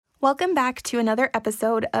Welcome back to another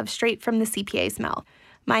episode of Straight from the CPA's Mouth.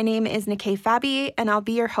 My name is Nikay Fabi, and I'll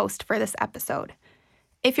be your host for this episode.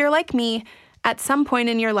 If you're like me, at some point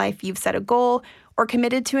in your life you've set a goal or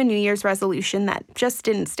committed to a New Year's resolution that just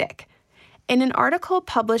didn't stick. In an article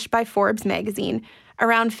published by Forbes magazine,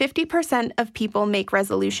 around 50% of people make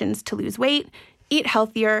resolutions to lose weight, eat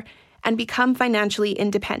healthier, and become financially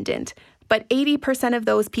independent, but 80% of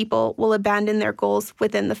those people will abandon their goals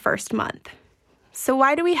within the first month. So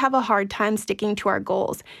why do we have a hard time sticking to our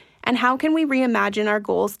goals, and how can we reimagine our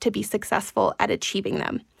goals to be successful at achieving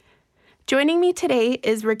them? Joining me today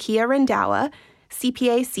is Rakia Randhawa,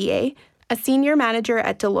 CPA CA, a senior manager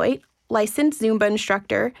at Deloitte, licensed Zumba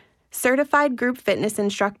instructor, certified group fitness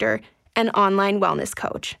instructor, and online wellness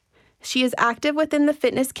coach. She is active within the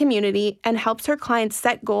fitness community and helps her clients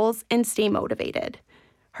set goals and stay motivated.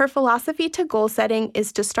 Her philosophy to goal setting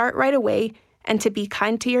is to start right away and to be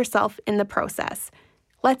kind to yourself in the process.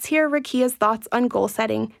 Let's hear Rakia's thoughts on goal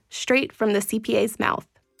setting straight from the CPA's mouth.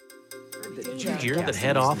 Did you hear that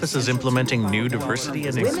head office is implementing new diversity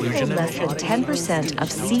and inclusion Women hold less than 10%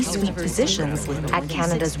 of C-suite positions at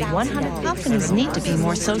Canada's 100 companies need to be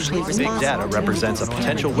more socially responsible. Big data represents a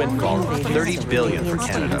potential windfall of $30 billion for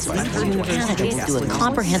Canada by 2020. Canada will do a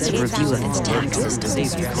comprehensive review of its tax system.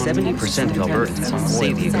 70% of Albertans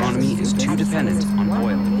say the economy is too dependent on oil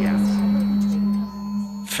and gas.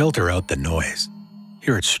 Filter out the noise.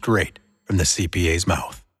 Hear it straight from the CPA's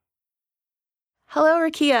mouth. Hello,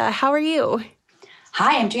 Rakia. How are you?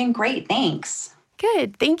 Hi, I'm doing great. Thanks.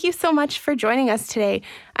 Good. Thank you so much for joining us today.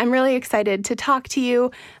 I'm really excited to talk to you.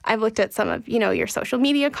 I've looked at some of, your social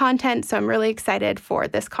media content, so I'm really excited for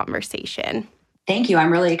this conversation. Thank you.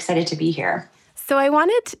 I'm really excited to be here. So I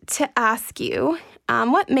wanted to ask you,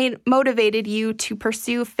 what motivated you to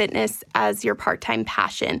pursue fitness as your part-time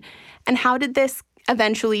passion, and how did this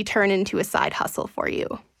eventually turn into a side hustle for you?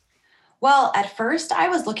 Well, at first, I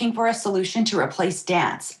was looking for a solution to replace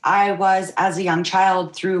dance. I was, as a young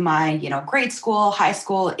child, through my, grade school, high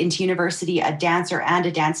school, into university, a dancer and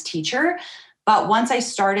a dance teacher. But once I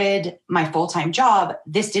started my full-time job,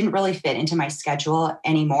 this didn't really fit into my schedule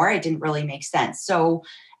anymore. It didn't really make sense. So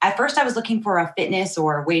at first, I was looking for a fitness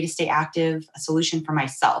or a way to stay active, a solution for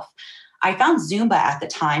myself. I found Zumba at the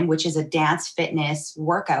time, which is a dance fitness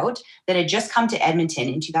workout that had just come to Edmonton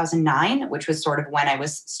in 2009, which was sort of when I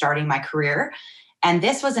was starting my career. And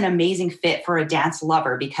this was an amazing fit for a dance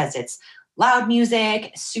lover because it's loud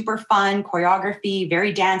music, super fun, choreography,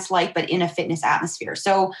 very dance-like, but in a fitness atmosphere.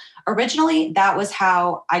 So originally, that was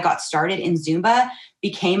how I got started in Zumba,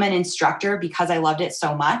 became an instructor because I loved it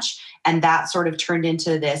so much. And that sort of turned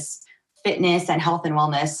into this fitness and health and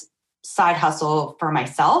wellness side hustle for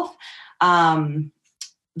myself.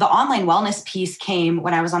 The online wellness piece came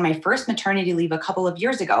when I was on my first maternity leave a couple of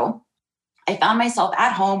years ago. I found myself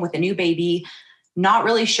at home with a new baby, not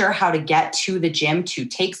really sure how to get to the gym to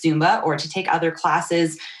take Zumba or to take other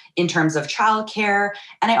classes in terms of childcare.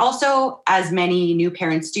 And I also, as many new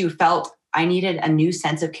parents do, felt I needed a new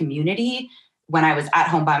sense of community when I was at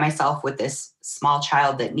home by myself with this small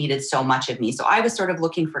child that needed so much of me. So I was sort of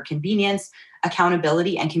looking for convenience,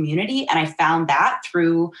 accountability, and community. And I found that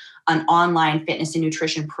through an online fitness and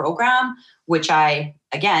nutrition program, which I,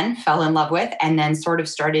 again, fell in love with, and then sort of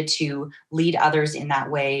started to lead others in that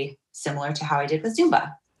way, similar to how I did with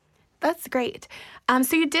Zumba. That's great.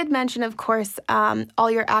 So you did mention, of course, all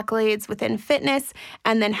your accolades within fitness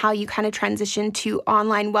and then how you kind of transitioned to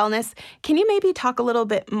online wellness. Can you maybe talk a little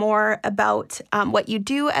bit more about what you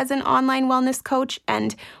do as an online wellness coach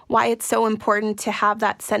and why it's so important to have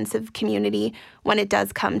that sense of community when it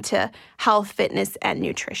does come to health, fitness, and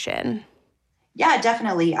nutrition? Yeah,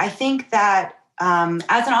 definitely. I think that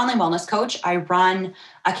as an online wellness coach, I run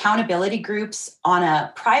accountability groups on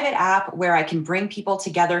a private app where I can bring people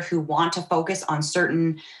together who want to focus on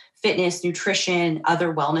certain fitness, nutrition,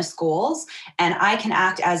 other wellness goals. And I can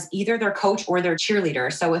act as either their coach or their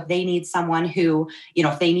cheerleader. So if they need someone who,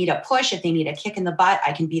 if they need a push, if they need a kick in the butt,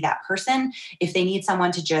 I can be that person. If they need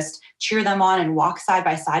someone to just cheer them on and walk side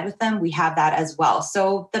by side with them, we have that as well.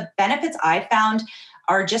 So the benefits I found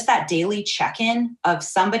are just that daily check-in of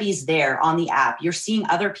somebody's there on the app. You're seeing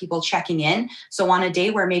other people checking in. So on a day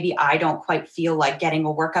where maybe I don't quite feel like getting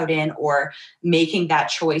a workout in or making that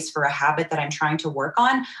choice for a habit that I'm trying to work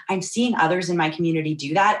on, I'm seeing others in my community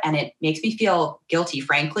do that. And it makes me feel guilty,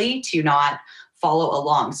 frankly, to not follow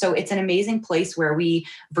along. So it's an amazing place where we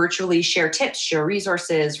virtually share tips, share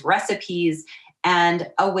resources, recipes,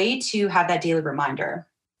 and a way to have that daily reminder.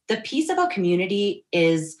 The piece about community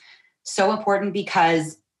is so important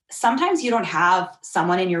because sometimes you don't have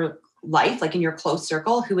someone in your life, like in your close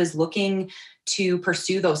circle, who is looking to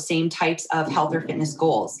pursue those same types of health or fitness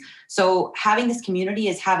goals. So having this community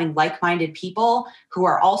is having like-minded people who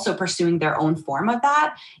are also pursuing their own form of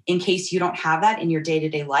that, in case you don't have that in your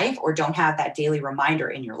day-to-day life or don't have that daily reminder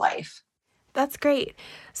in your life. That's great.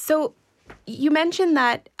 So you mentioned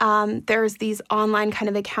that there's these online kind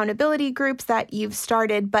of accountability groups that you've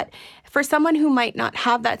started, but for someone who might not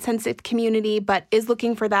have that sense of community but is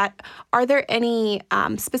looking for that, are there any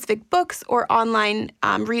specific books or online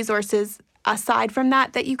resources aside from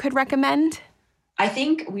that you could recommend? I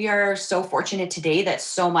think we are so fortunate today that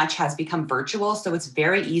so much has become virtual. So it's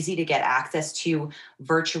very easy to get access to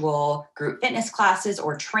virtual group fitness classes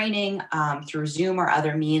or training through Zoom or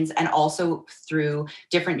other means, and also through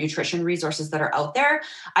different nutrition resources that are out there.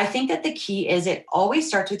 I think that the key is it always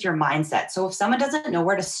starts with your mindset. So if someone doesn't know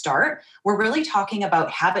where to start, we're really talking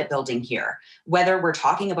about habit building here, whether we're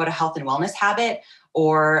talking about a health and wellness habit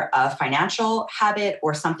or a financial habit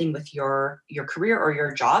or something with your career or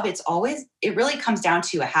your job. It really comes down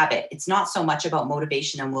to a habit. It's not so much about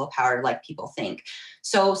motivation and willpower like people think.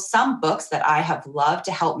 So some books that I have loved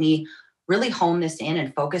to help me really hone this in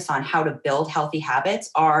and focus on how to build healthy habits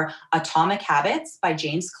are Atomic Habits by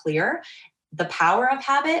James Clear, The Power of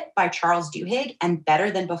Habit by Charles Duhigg, and Better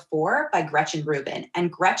Than Before by Gretchen Rubin. And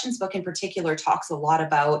Gretchen's book in particular talks a lot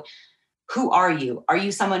about, who are you? Are you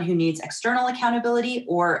someone who needs external accountability,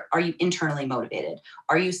 or are you internally motivated?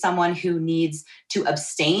 Are you someone who needs to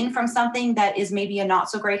abstain from something that is maybe a not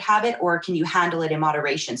so great habit, or can you handle it in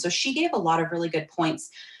moderation? So she gave a lot of really good points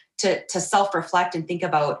to self-reflect and think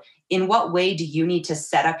about, in what way do you need to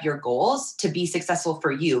set up your goals to be successful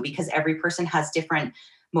for you? Because every person has different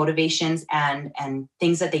motivations and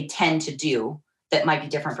things that they tend to do that might be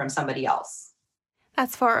different from somebody else.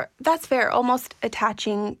 That's fair. Almost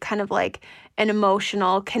attaching kind of like an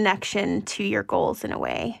emotional connection to your goals in a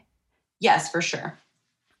way. Yes, for sure.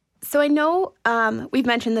 So I know we've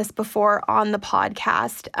mentioned this before on the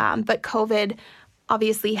podcast, but COVID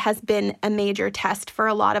obviously has been a major test for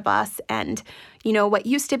a lot of us. And, what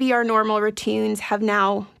used to be our normal routines have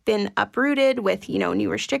now been uprooted with, new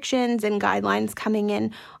restrictions and guidelines coming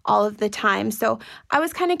in all of the time. So I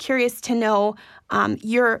was kind of curious to know,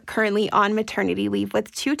 you're currently on maternity leave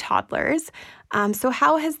with 2 toddlers. So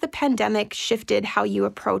how has the pandemic shifted how you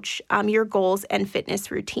approach your goals and fitness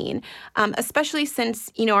routine, especially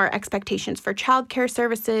since, our expectations for childcare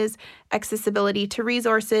services, accessibility to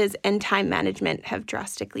resources, and time management have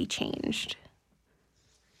drastically changed?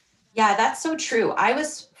 Yeah, that's so true. I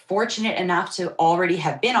was fortunate enough to already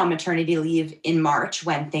have been on maternity leave in March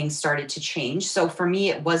when things started to change. So for me,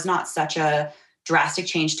 it was not such a drastic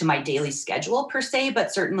change to my daily schedule per se,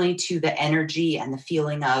 but certainly to the energy and the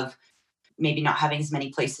feeling of maybe not having as many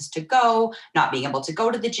places to go, not being able to go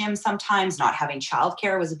to the gym sometimes, not having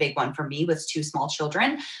childcare was a big one for me with 2 small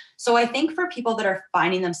children. So I think for people that are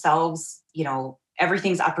finding themselves,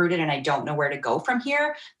 everything's uprooted and I don't know where to go from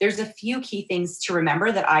here, there's a few key things to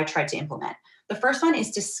remember that I tried to implement. The first one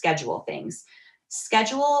is to schedule things.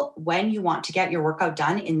 Schedule when you want to get your workout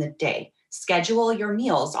done in the day. Schedule your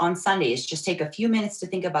meals on Sundays. Just take a few minutes to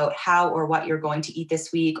think about how or what you're going to eat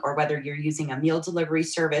this week, or whether you're using a meal delivery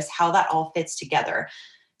service, how that all fits together.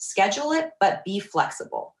 Schedule it, but be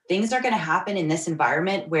flexible. Things are going to happen in this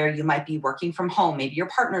environment where you might be working from home. Maybe your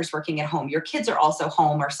partner's working at home. Your kids are also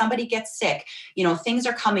home, or somebody gets sick. Things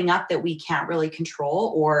are coming up that we can't really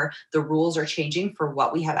control, or the rules are changing for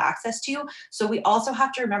what we have access to. So we also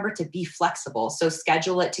have to remember to be flexible. So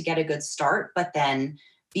schedule it to get a good start, but then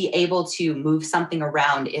be able to move something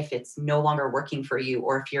around if it's no longer working for you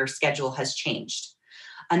or if your schedule has changed.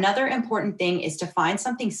 Another important thing is to find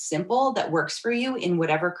something simple that works for you in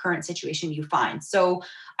whatever current situation you find. So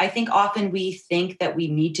I think often we think that we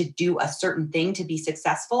need to do a certain thing to be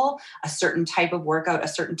successful, a certain type of workout, a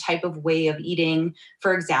certain type of way of eating,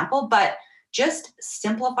 for example, but just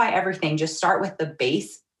simplify everything. Just start with the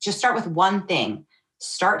base. Just start with one thing.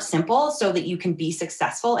 Start simple so that you can be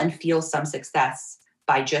successful and feel some success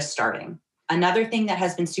by just starting. Another thing that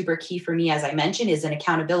has been super key for me, as I mentioned, is an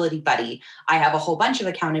accountability buddy. I have a whole bunch of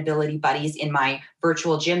accountability buddies in my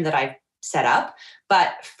virtual gym that I've set up.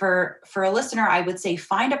 But for a listener, I would say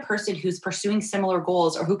find a person who's pursuing similar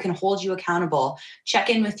goals or who can hold you accountable. Check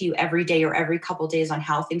in with you every day or every couple of days on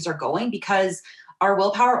how things are going, because our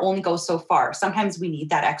willpower only goes so far. Sometimes we need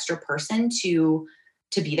that extra person to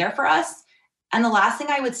be there for us. And the last thing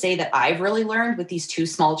I would say that I've really learned with these 2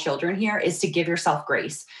 small children here is to give yourself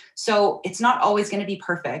grace. So it's not always going to be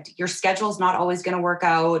perfect. Your schedule's not always going to work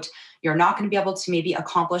out. You're not going to be able to maybe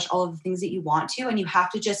accomplish all of the things that you want to. And you have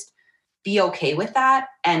to just be okay with that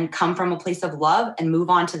and come from a place of love and move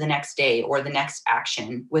on to the next day or the next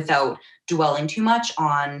action without dwelling too much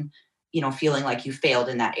on, feeling like you failed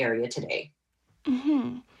in that area today.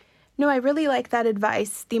 Mm-hmm. No, I really like that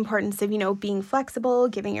advice, the importance of, being flexible,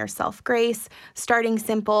 giving yourself grace, starting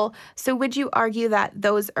simple. So would you argue that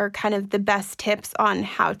those are kind of the best tips on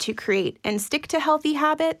how to create and stick to healthy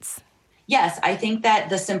habits? Yes, I think that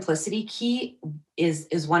the simplicity key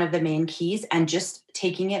is one of the main keys, and just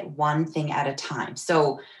taking it one thing at a time.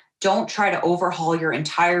 So don't try to overhaul your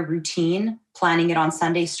entire routine, planning it on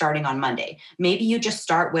Sunday, starting on Monday. Maybe you just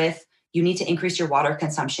start with, you need to increase your water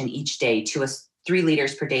consumption each day to 3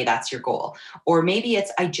 liters per day. That's your goal. Or maybe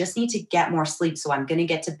it's, I just need to get more sleep, so I'm going to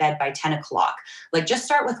get to bed by 10 o'clock. Like, just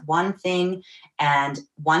start with one thing. And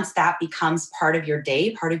once that becomes part of your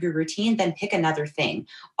day, part of your routine, then pick another thing.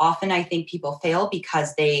 Often I think people fail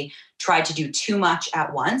because they try to do too much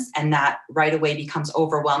at once, and that right away becomes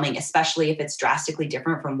overwhelming, especially if it's drastically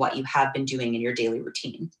different from what you have been doing in your daily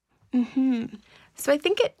routine. Mm-hmm. So I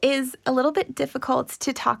think it is a little bit difficult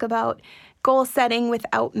to talk about goal setting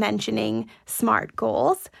without mentioning SMART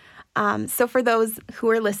goals. So for those who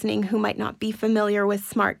are listening who might not be familiar with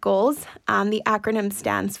SMART goals, the acronym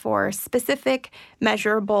stands for specific,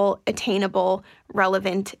 measurable, attainable,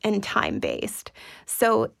 relevant, and time-based.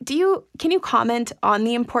 So can you comment on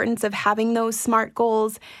the importance of having those SMART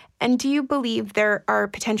goals? And do you believe there are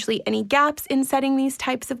potentially any gaps in setting these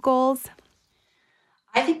types of goals?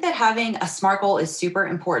 I think that having a SMART goal is super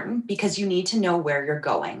important because you need to know where you're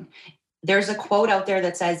going. There's a quote out there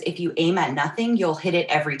that says, if you aim at nothing, you'll hit it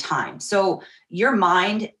every time. So your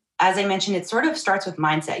mind, as I mentioned, it sort of starts with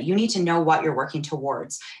mindset. You need to know what you're working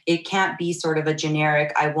towards. It can't be sort of a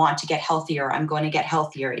generic, I want to get healthier, I'm going to get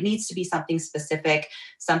healthier. It needs to be something specific,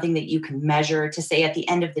 something that you can measure to say at the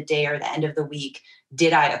end of the day or the end of the week,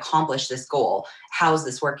 did I accomplish this goal? How's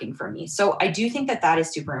this working for me? So I do think that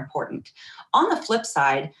is super important. On the flip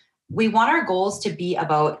side, we want our goals to be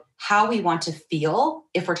about how we want to feel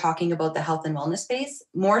if we're talking about the health and wellness space,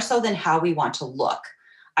 more so than how we want to look.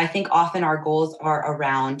 I think often our goals are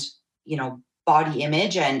around, body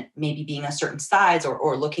image and maybe being a certain size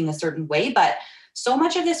or looking a certain way. But so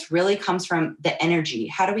much of this really comes from the energy.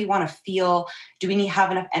 How do we want to feel? Do we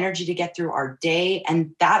have enough energy to get through our day?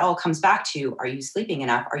 And that all comes back to, are you sleeping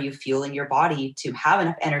enough? Are you fueling your body to have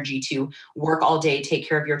enough energy to work all day, take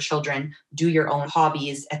care of your children, do your own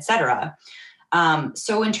hobbies, etc.?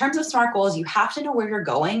 So in terms of SMART goals, you have to know where you're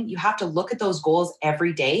going. You have to look at those goals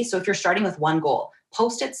every day. So if you're starting with one goal,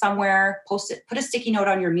 post it somewhere, put a sticky note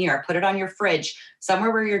on your mirror, put it on your fridge,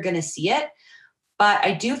 somewhere where you're going to see it. But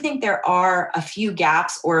I do think there are a few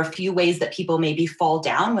gaps or a few ways that people maybe fall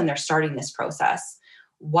down when they're starting this process.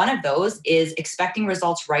 One of those is expecting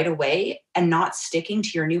results right away and not sticking to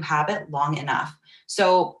your new habit long enough.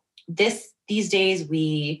 So these days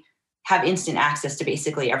we have instant access to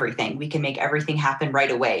basically everything. We can make everything happen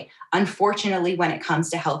right away. Unfortunately, when it comes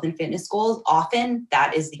to health and fitness goals, often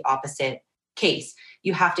that is the opposite case.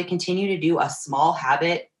 You have to continue to do a small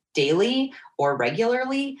habit daily or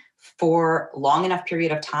regularly for long enough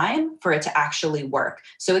period of time for it to actually work.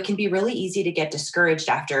 So it can be really easy to get discouraged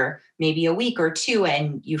after maybe a week or two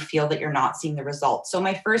and you feel that you're not seeing the results. So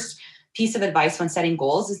my first piece of advice when setting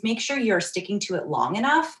goals is make sure you're sticking to it long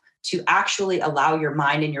enough to actually allow your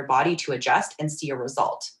mind and your body to adjust and see a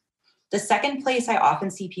result. The second place I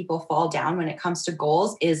often see people fall down when it comes to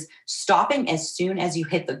goals is stopping as soon as you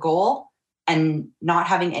hit the goal and not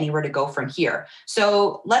having anywhere to go from here.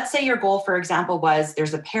 So let's say your goal, for example, was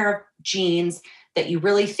there's a pair of jeans that you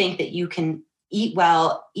really think that you can eat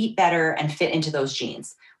well, eat better, and fit into those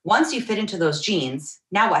jeans. Once you fit into those jeans,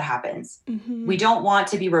 now what happens? Mm-hmm. We don't want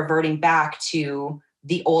to be reverting back to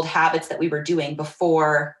the old habits that we were doing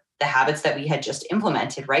before the habits that we had just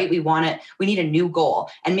implemented, right? We need a new goal.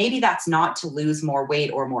 And maybe that's not to lose more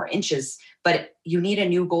weight or more inches, but you need a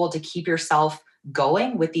new goal to keep yourself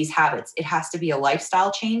going with these habits. It has to be a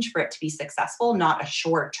lifestyle change for it to be successful, not a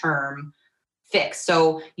short-term fix.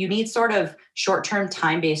 So you need sort of short-term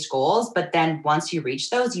time-based goals, but then once you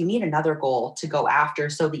reach those, you need another goal to go after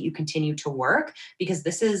so that you continue to work, because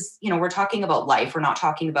this is, we're talking about life. We're not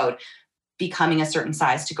talking about becoming a certain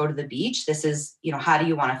size to go to the beach. This is, how do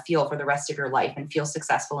you want to feel for the rest of your life and feel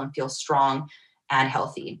successful and feel strong and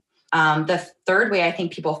healthy? The third way I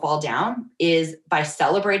think people fall down is by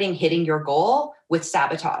celebrating hitting your goal with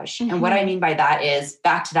sabotage. Mm-hmm. And what I mean by that is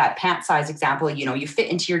back to that pant size example, you fit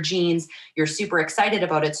into your jeans, you're super excited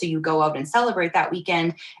about it. So you go out and celebrate that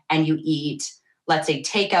weekend and you eat, let's say,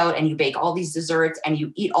 takeout, and you bake all these desserts and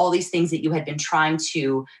you eat all these things that you had been trying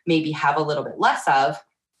to maybe have a little bit less of.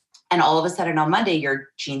 And all of a sudden on Monday, your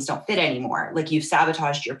jeans don't fit anymore. Like you've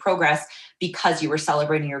sabotaged your progress because you were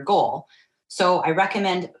celebrating your goal. So I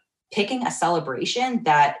recommend picking a celebration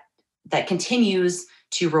that continues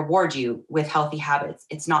to reward you with healthy habits.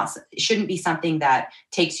 It shouldn't be something that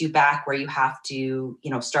takes you back where you have to,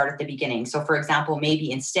 start at the beginning. So for example,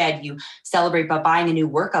 maybe instead you celebrate by buying a new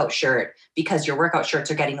workout shirt because your workout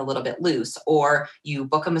shirts are getting a little bit loose, or you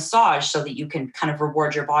book a massage so that you can kind of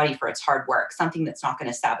reward your body for its hard work, something that's not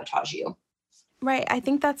going to sabotage you. Right. I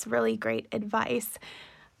think that's really great advice.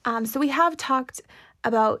 So we have talked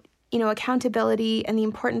about, accountability and the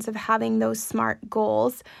importance of having those SMART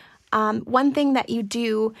goals. One thing that you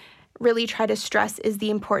do really try to stress is the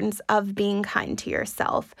importance of being kind to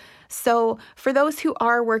yourself. So for those who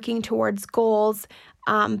are working towards goals,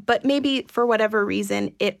 but maybe for whatever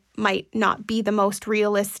reason, it might not be the most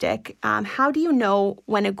realistic, how do you know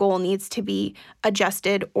when a goal needs to be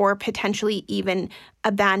adjusted or potentially even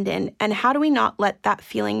abandoned? And how do we not let that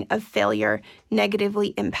feeling of failure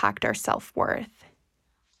negatively impact our self-worth?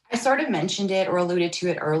 I sort of mentioned it or alluded to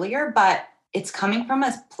it earlier, but it's coming from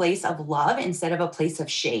a place of love instead of a place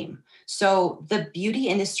of shame. So the beauty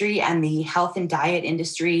industry and the health and diet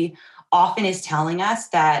industry often is telling us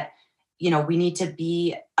that, we need to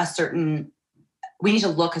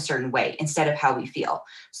look a certain way instead of how we feel.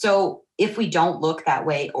 So if we don't look that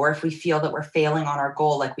way, or if we feel that we're failing on our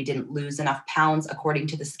goal, like we didn't lose enough pounds according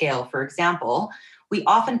to the scale, for example, we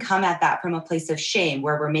often come at that from a place of shame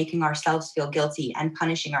where we're making ourselves feel guilty and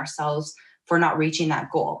punishing ourselves for not reaching that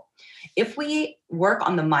goal. If we work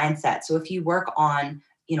on the mindset, so if you work on,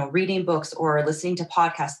 reading books or listening to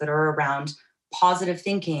podcasts that are around positive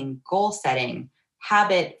thinking, goal setting,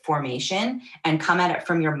 habit formation, and come at it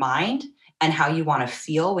from your mind and how you want to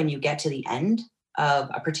feel when you get to the end of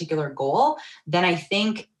a particular goal, then I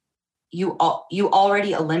think you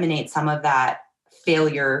already eliminate some of that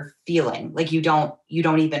failure feeling. Like you don't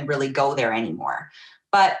even really go there anymore.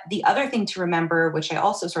 But the other thing to remember, which I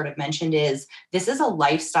also sort of mentioned, is this is a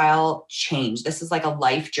lifestyle change. This is like a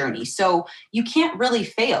life journey. So you can't really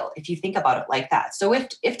fail if you think about it like that. So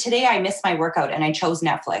if today I missed my workout and I chose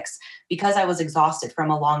Netflix because I was exhausted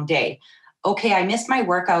from a long day, okay, I missed my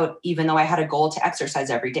workout even though I had a goal to exercise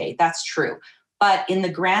every day. That's true. But in the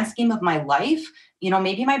grand scheme of my life,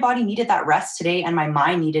 maybe my body needed that rest today and my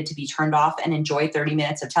mind needed to be turned off and enjoy 30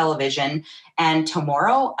 minutes of television. And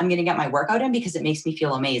tomorrow I'm going to get my workout in because it makes me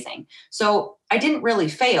feel amazing. So I didn't really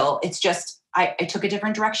fail. It's just, I took a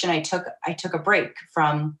different direction. I took a break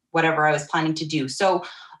from whatever I was planning to do. So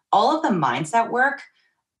all of the mindset work,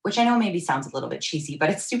 which I know maybe sounds a little bit cheesy, but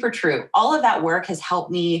it's super true. All of that work has helped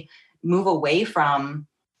me move away from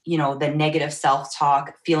the negative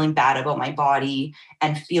self-talk, feeling bad about my body,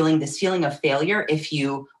 and feeling of failure if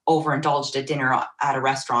you overindulged at dinner at a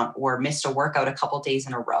restaurant or missed a workout a couple days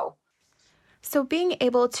in a row. So being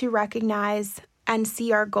able to recognize and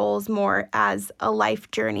see our goals more as a life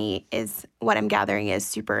journey is what I'm gathering is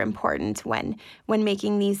super important when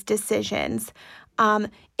making these decisions. In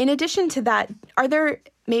addition to that, are there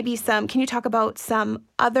can you talk about some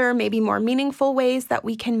other maybe more meaningful ways that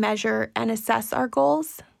we can measure and assess our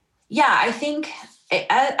goals? Yeah, I think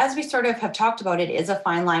as we sort of have talked about, it is a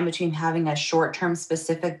fine line between having a short-term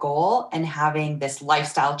specific goal and having this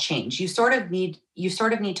lifestyle change. You sort of need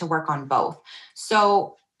to work on both.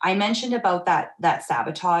 So I mentioned about that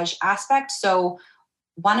sabotage aspect. So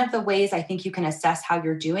one of the ways I think you can assess how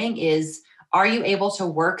you're doing is, are you able to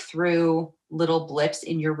work through little blips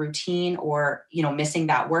in your routine, or missing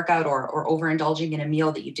that workout or overindulging in a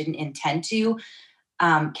meal that you didn't intend to?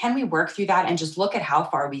 Can we work through that and just look at how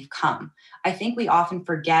far we've come? I think we often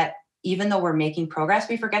forget, even though we're making progress,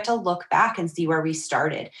 we forget to look back and see where we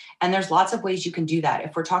started. And there's lots of ways you can do that.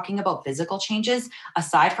 If we're talking about physical changes,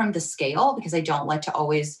 aside from the scale, because I don't like to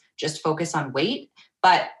always just focus on weight,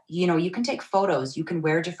 but you can take photos, you can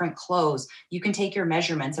wear different clothes, you can take your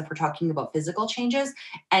measurements if we're talking about physical changes.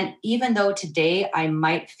 And even though today I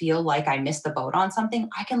might feel like I missed the boat on something,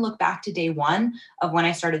 I can look back to day one of when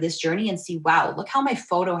I started this journey and see, wow, look how my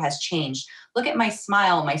photo has changed. Look at my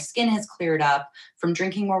smile, my skin has cleared up from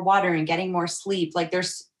drinking more water and getting more sleep. Like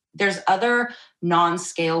there's other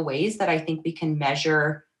non-scale ways that I think we can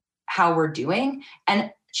measure how we're doing,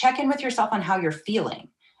 and check in with yourself on how you're feeling.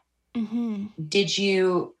 Mm-hmm. Did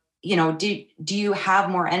you, do you have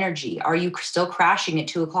more energy? Are you still crashing at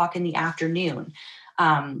 2:00 in the afternoon?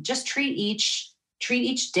 Just treat each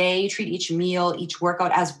day, treat each meal, each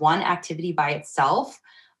workout as one activity by itself,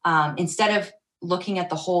 instead of looking at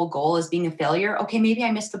the whole goal as being a failure. Okay, maybe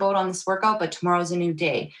I missed the boat on this workout, but tomorrow's a new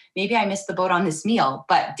day. Maybe I missed the boat on this meal,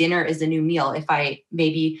 but dinner is a new meal if I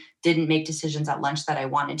maybe didn't make decisions at lunch that I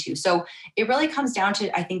wanted to. So it really comes down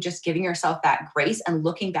to, I think, just giving yourself that grace and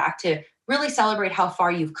looking back to really celebrate how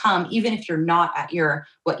far you've come, even if you're not at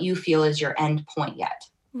what you feel is your end point yet.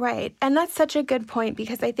 Right. And that's such a good point,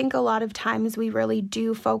 because I think a lot of times we really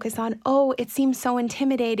do focus on, oh, it seems so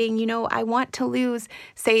intimidating. You know, I want to lose,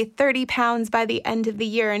 say, 30 pounds by the end of the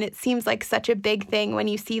year. And it seems like such a big thing when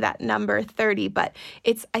you see that number 30. But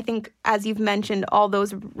it's, I think, as you've mentioned, all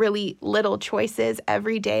those really little choices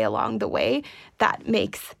every day along the way that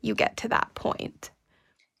makes you get to that point.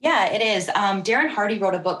 Yeah, it is. Darren Hardy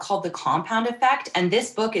wrote a book called The Compound Effect, and this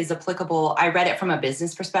book is applicable. I read it from a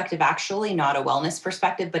business perspective, actually, not a wellness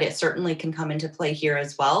perspective, but it certainly can come into play here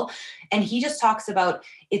as well. And he just talks about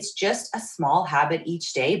it's just a small habit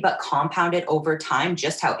each day, but compounded over time,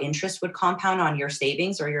 just how interest would compound on your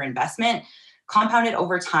savings or your investment, compounded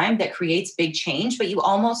over time that creates big change, but you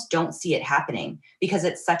almost don't see it happening because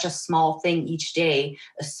it's such a small thing each day,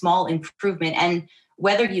 a small improvement. And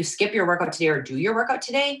whether you skip your workout today or do your workout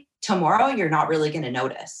today, tomorrow you're not really going to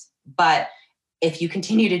notice. But if you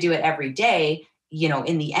continue to do it every day, you know,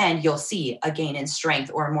 in the end, you'll see a gain in strength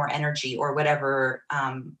or more energy or whatever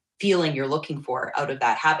feeling you're looking for out of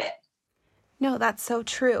that habit. No, that's so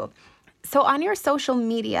true. So on your social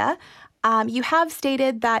media, you have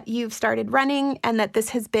stated that you've started running and that this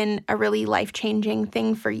has been a really life-changing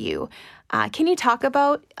thing for you. Can you talk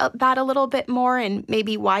about that a little bit more and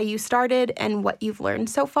maybe why you started and what you've learned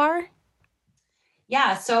so far?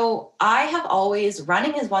 Yeah, so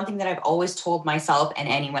running is one thing that I've always told myself and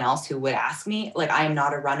anyone else who would ask me, like, I am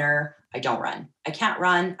not a runner. I don't run. I can't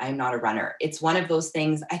run. I'm not a runner. It's one of those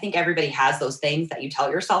things. I think everybody has those things that you tell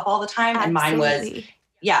yourself all the time. Absolutely. And mine was,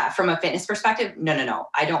 yeah, from a fitness perspective, no.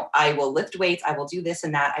 I will lift weights. I will do this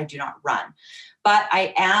and that. I do not run. But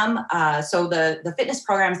I am, so the fitness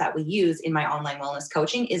programs that we use in my online wellness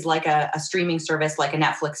coaching is like a streaming service, like a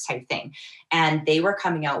Netflix type thing. And they were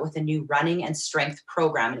coming out with a new running and strength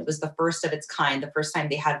program. And it was the first of its kind, the first time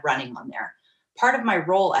they had running on there. Part of my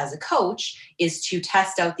role as a coach is to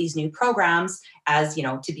test out these new programs as, you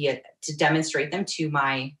know, to demonstrate them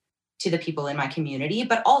to the people in my community,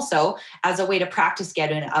 but also as a way to practice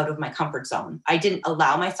getting out of my comfort zone. I didn't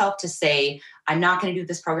allow myself to say, I'm not going to do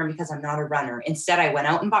this program because I'm not a runner. Instead, I went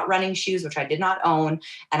out and bought running shoes, which I did not own.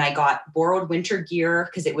 And I got borrowed winter gear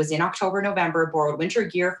because it was in October, November, borrowed winter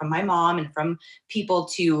gear from my mom and from people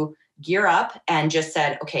to gear up and just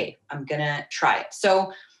said, okay, I'm going to try it.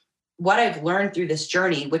 So what I've learned through this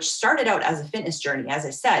journey, which started out as a fitness journey, as I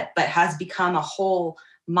said, but has become a whole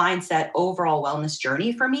mindset, overall wellness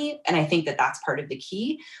journey for me. And I think that that's part of the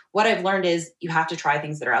key. What I've learned is you have to try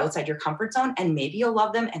things that are outside your comfort zone, and maybe you'll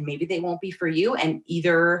love them and maybe they won't be for you. And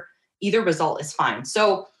either result is fine.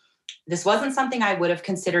 So this wasn't something I would have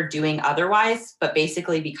considered doing otherwise, but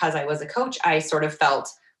basically because I was a coach, I sort of felt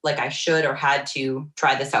like I should or had to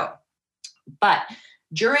try this out. But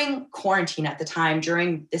during quarantine at the time,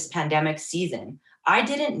 during this pandemic season, I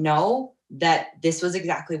didn't know that this was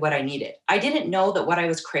exactly what I needed. I didn't know that what I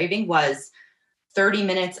was craving was 30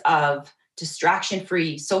 minutes of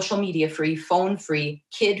distraction-free, social media-free, phone-free,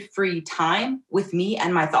 kid-free time with me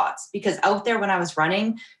and my thoughts. Because out there when I was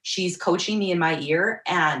running, she's coaching me in my ear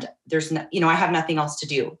and there's I have nothing else to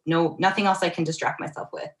do. Nothing else I can distract myself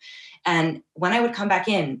with. And when I would come back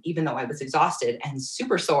in, even though I was exhausted and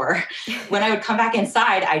super sore, when I would come back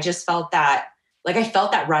inside, I just felt that, I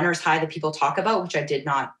felt that runner's high that people talk about, which I did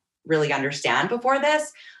not really understand before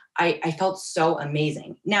this. I felt so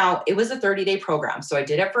amazing. Now, it was a 30-day program. So I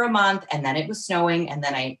did it for a month and then it was snowing. And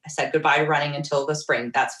then I said goodbye to running until the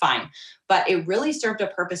spring. That's fine. But it really served a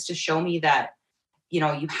purpose to show me that,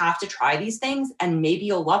 you have to try these things and maybe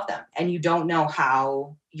you'll love them. And you don't know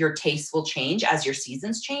how your tastes will change as your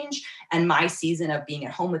seasons change. And my season of being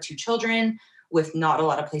at home with 2 children with not a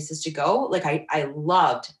lot of places to go, I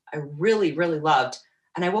really, really loved.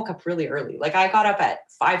 And I woke up really early. I got up at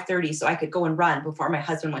 5:30 so I could go and run before my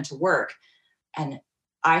husband went to work. And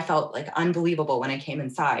I felt unbelievable when I came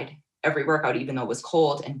inside every workout, even though it was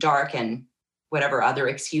cold and dark and whatever other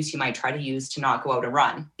excuse you might try to use to not go out and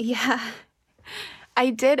run. Yeah. I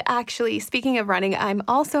did actually, speaking of running, I'm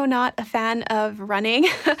also not a fan of running,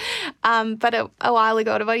 but a while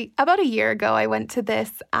ago, about a year ago, I went to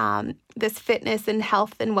this fitness and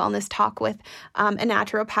health and wellness talk with a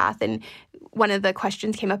naturopath, and one of the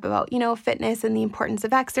questions came up about, fitness and the importance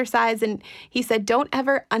of exercise. And he said, don't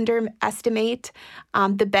ever underestimate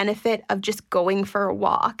the benefit of just going for a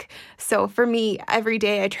walk. So for me, every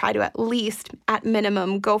day I try to at least, at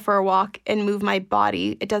minimum, go for a walk and move my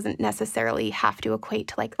body. It doesn't necessarily have to equate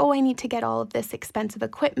to like, I need to get all of this expensive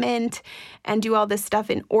equipment and do all this stuff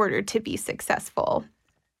in order to be successful.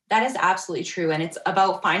 That is absolutely true. And it's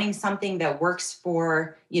about finding something that works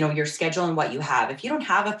for, your schedule and what you have. If you don't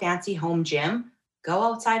have a fancy home gym, go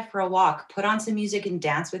outside for a walk, put on some music and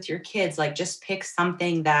dance with your kids. Like, just pick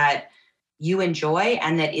something that you enjoy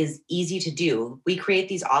and that is easy to do. We create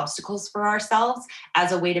these obstacles for ourselves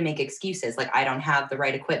as a way to make excuses. Like, I don't have the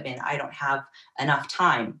right equipment. I don't have enough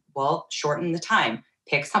time. Well, shorten the time.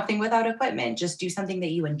 Pick something without equipment. Just do something that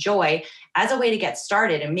you enjoy as a way to get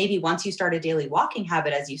started. And maybe once you start a daily walking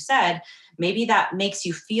habit, as you said, maybe that makes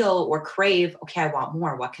you feel or crave, okay, I want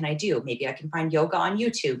more. What can I do? Maybe I can find yoga on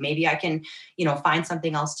YouTube. Maybe I can, find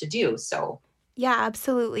something else to do. So yeah,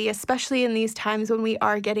 absolutely. Especially in these times when we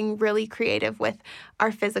are getting really creative with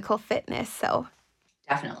our physical fitness. So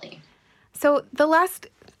definitely. So the last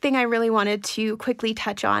thing I really wanted to quickly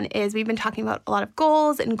touch on is we've been talking about a lot of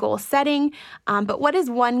goals and goal setting, but what is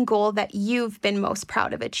one goal that you've been most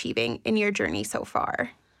proud of achieving in your journey so far?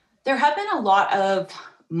 There have been a lot of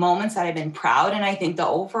moments that I've been proud, and I think the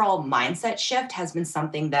overall mindset shift has been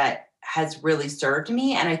something that has really served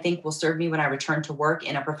me, and I think will serve me when I return to work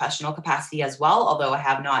in a professional capacity as well, although I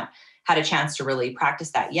have not had a chance to really practice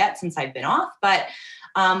that yet since I've been off. But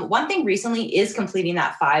one thing recently is completing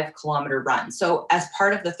that 5-kilometer run. So as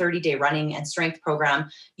part of the 30-day running and strength program,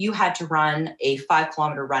 you had to run a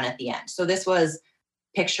 5-kilometer run at the end. So this was,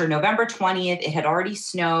 picture November 20th. It had already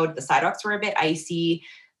snowed. The sidewalks were a bit icy,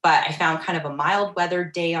 but I found kind of a mild weather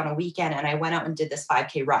day on a weekend, and I went out and did this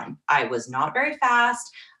 5K run. I was not very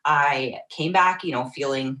fast. I came back,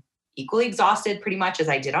 feeling equally exhausted pretty much as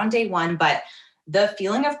I did on day one, but the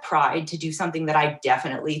feeling of pride to do something that I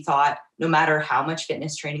definitely thought, no matter how much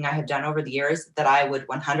fitness training I have done over the years, that I would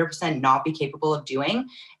 100% not be capable of doing,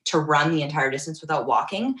 to run the entire distance without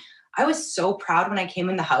walking. I was so proud when I came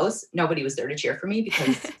in the house. Nobody was there to cheer for me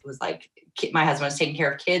because it was like my husband was taking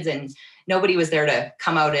care of kids and nobody was there to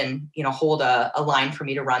come out and, hold a line for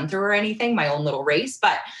me to run through or anything, my own little race.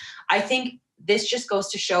 But I think this just goes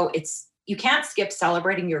to show you can't skip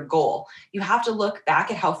celebrating your goal. You have to look back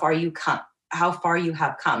at how far you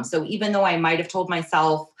have come. So even though I might have told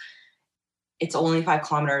myself it's only 5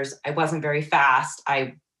 kilometers, I wasn't very fast.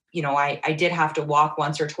 I did have to walk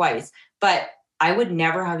once or twice, but I would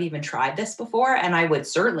never have even tried this before. And I would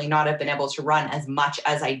certainly not have been able to run as much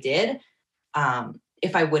as I did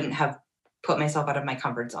if I wouldn't have put myself out of my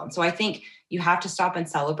comfort zone. So I think you have to stop and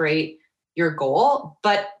celebrate your goal,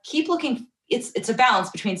 but keep looking. It's a balance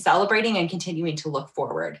between celebrating and continuing to look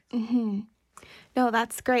forward. Mm-hmm. No,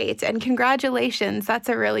 that's great. And congratulations. That's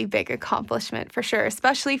a really big accomplishment for sure,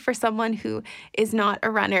 especially for someone who is not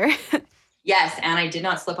a runner. Yes, and I did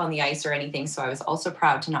not slip on the ice or anything, so I was also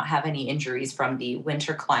proud to not have any injuries from the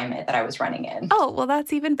winter climate that I was running in. Oh, well,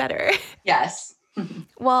 that's even better. Yes.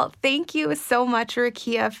 Well, thank you so much,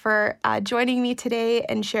 Rakia, for joining me today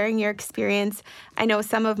and sharing your experience. I know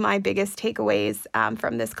some of my biggest takeaways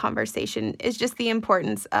from this conversation is just the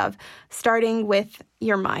importance of starting with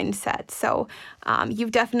your mindset. So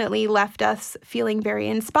you've definitely left us feeling very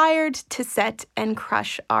inspired to set and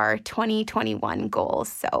crush our 2021 goals.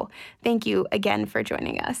 So thank you again for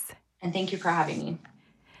joining us. And thank you for having me.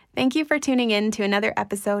 Thank you for tuning in to another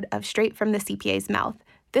episode of Straight from the CPA's Mouth.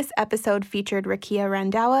 This episode featured Rakia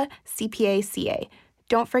Randawa, CPA CA.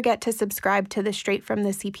 Don't forget to subscribe to the Straight from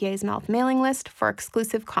the CPA's Mouth mailing list for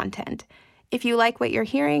exclusive content. If you like what you're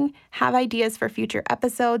hearing, have ideas for future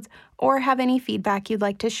episodes, or have any feedback you'd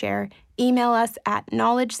like to share, email us at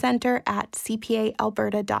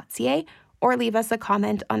knowledgecenter@cpaalberta.ca or leave us a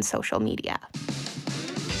comment on social media.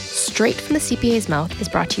 Straight from the CPA's Mouth is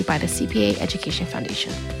brought to you by the CPA Education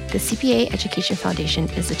Foundation. The CPA Education Foundation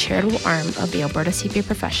is the charitable arm of the Alberta CPA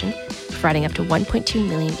profession, providing up to $1.2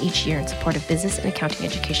 million each year in support of business and accounting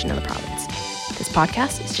education in the province. This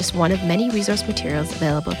podcast is just one of many resource materials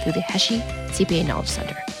available through the HESHI CPA Knowledge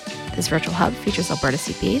Center. This virtual hub features Alberta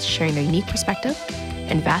CPAs sharing their unique perspective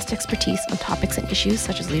and vast expertise on topics and issues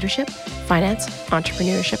such as leadership, finance,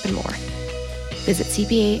 entrepreneurship, and more. Visit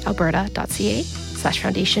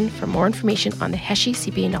cpaalberta.ca/foundation for more information on the HESHI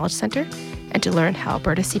CPA Knowledge Center and to learn how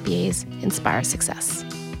Alberta CPAs inspire success.